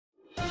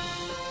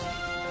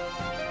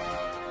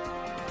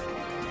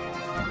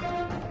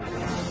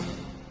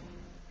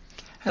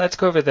Let's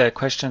go over the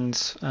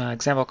questions,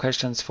 example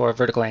questions for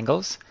vertical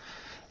angles.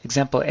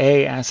 Example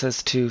A asks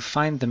us to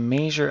find the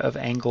measure of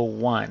angle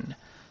 1.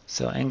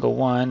 So angle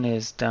 1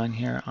 is down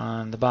here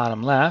on the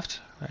bottom left,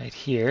 right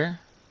here.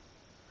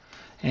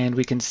 And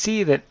we can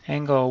see that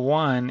angle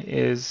 1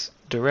 is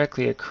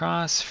directly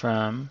across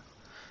from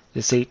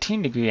this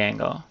 18-degree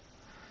angle.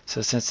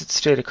 So since it's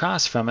straight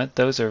across from it,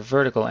 those are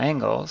vertical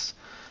angles.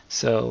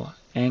 So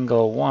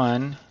angle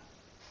 1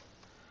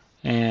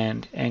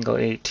 and angle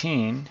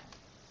 18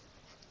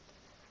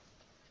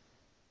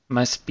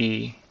 must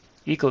be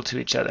equal to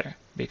each other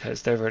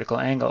because they're vertical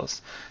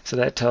angles. So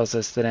that tells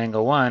us that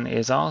angle 1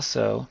 is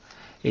also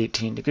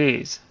 18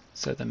 degrees.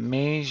 So the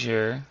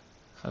measure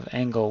of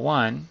angle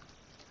 1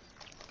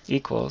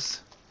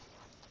 equals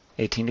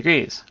 18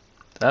 degrees.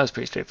 So that was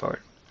pretty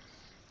straightforward.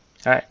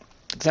 All right,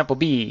 example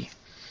B.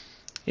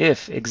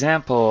 If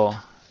example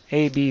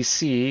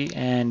ABC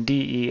and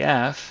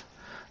DEF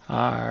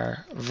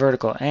are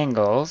vertical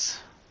angles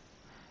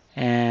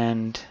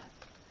and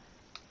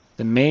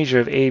the measure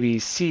of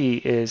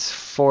ABC is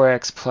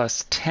 4x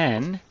plus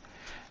 10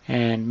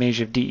 and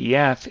measure of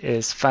DEF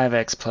is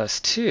 5x plus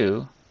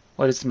 2,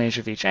 what is the measure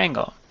of each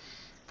angle?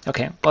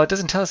 Okay, well, it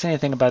doesn't tell us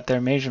anything about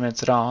their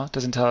measurements at all. It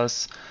doesn't tell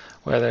us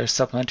whether they're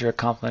supplementary or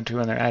complementary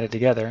when they're added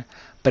together,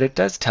 but it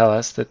does tell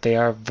us that they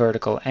are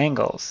vertical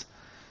angles.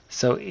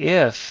 So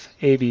if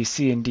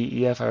ABC and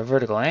DEF are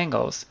vertical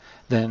angles,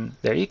 then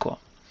they're equal.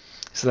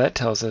 So that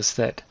tells us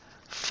that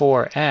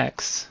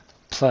 4x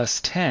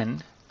plus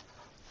 10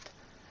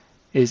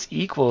 is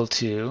equal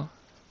to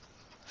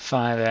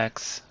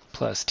 5x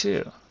plus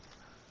 2.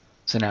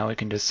 So now we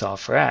can just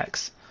solve for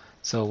x.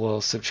 So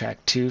we'll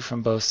subtract 2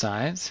 from both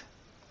sides.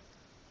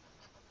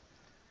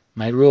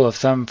 My rule of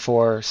thumb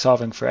for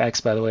solving for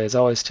x, by the way, is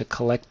always to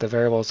collect the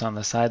variables on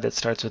the side that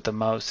starts with the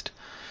most.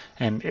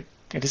 And it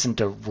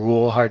isn't a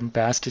rule hard and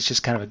fast, it's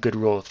just kind of a good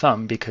rule of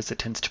thumb because it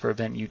tends to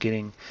prevent you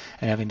getting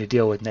and having to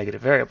deal with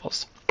negative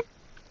variables.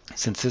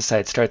 Since this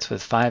side starts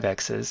with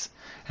 5x's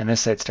and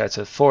this side starts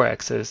with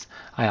 4x's,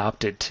 I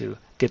opted to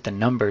get the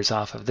numbers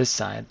off of this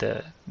side,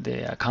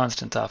 the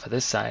constants off of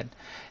this side,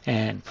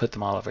 and put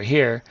them all over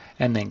here,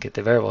 and then get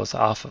the variables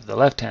off of the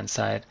left-hand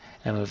side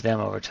and move them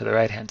over to the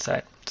right-hand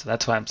side. So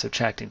that's why I'm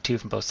subtracting 2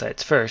 from both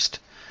sides first.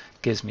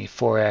 Gives me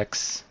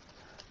 4x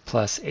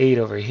plus 8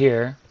 over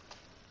here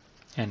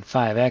and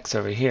 5x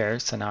over here.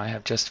 So now I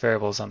have just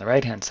variables on the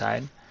right-hand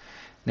side.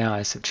 Now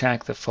I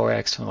subtract the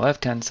 4x from the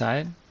left-hand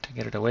side to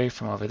get it away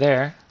from over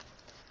there,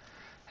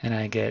 and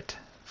I get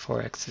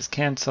 4x's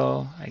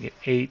cancel. I get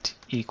 8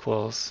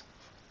 equals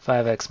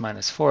 5x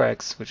minus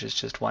 4x, which is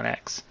just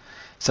 1x.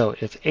 So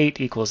if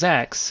 8 equals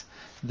x,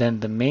 then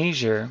the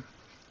measure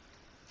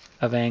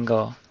of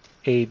angle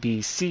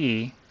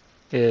ABC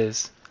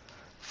is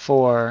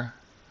 4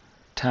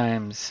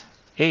 times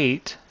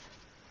 8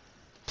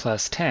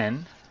 plus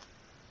 10,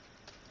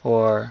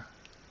 or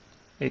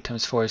 8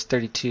 times 4 is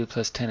 32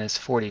 plus 10 is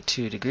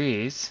 42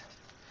 degrees.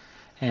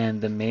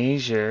 And the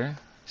measure,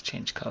 let's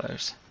change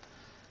colors,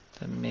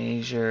 the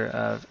measure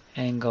of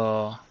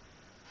angle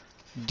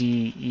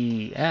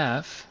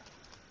DEF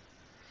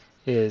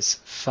is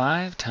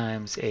 5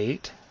 times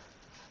 8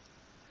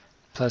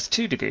 plus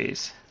 2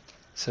 degrees.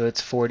 So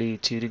it's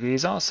 42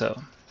 degrees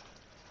also,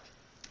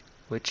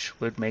 which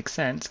would make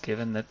sense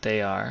given that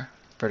they are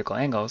vertical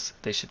angles.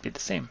 They should be the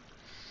same.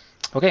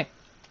 Okay,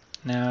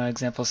 now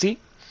example C.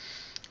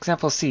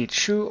 Example C,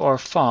 true or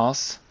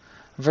false,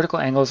 vertical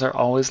angles are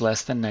always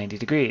less than 90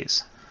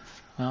 degrees.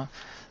 Well,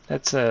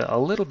 that's a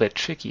little bit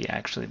tricky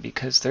actually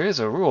because there is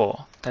a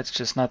rule. That's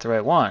just not the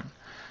right one.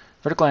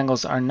 Vertical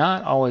angles are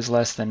not always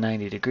less than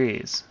 90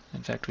 degrees.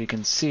 In fact, we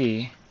can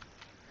see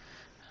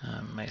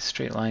my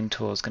straight line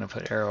tool is going to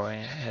put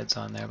arrowheads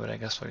on there, but I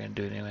guess we're going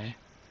to do it anyway.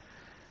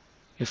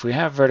 If we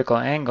have vertical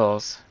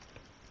angles,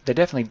 they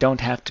definitely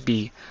don't have to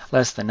be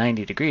less than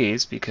 90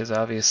 degrees because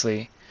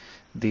obviously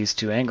these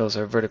two angles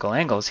are vertical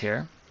angles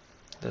here,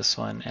 this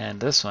one, and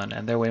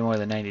they're way more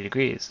than 90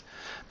 degrees.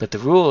 But the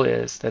rule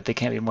is that they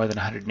can't be more than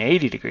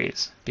 180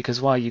 degrees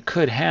because while you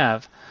could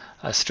have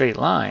a straight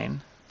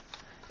line,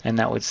 and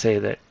that would say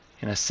that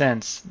in a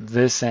sense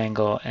this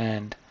angle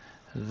and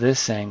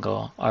this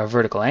angle are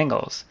vertical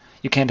angles,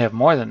 you can't have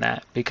more than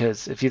that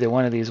because if either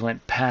one of these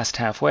went past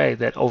halfway,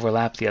 that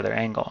overlap the other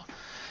angle.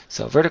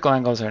 So vertical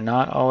angles are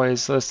not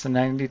always less than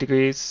 90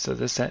 degrees, so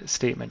this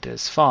statement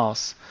is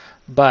false,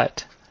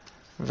 but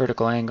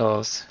vertical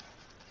angles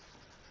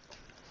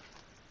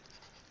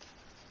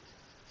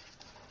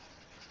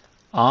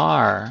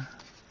are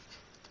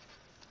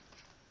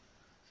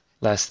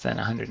less than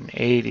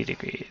 180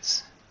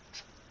 degrees.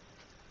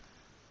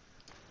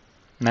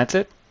 And that's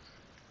it.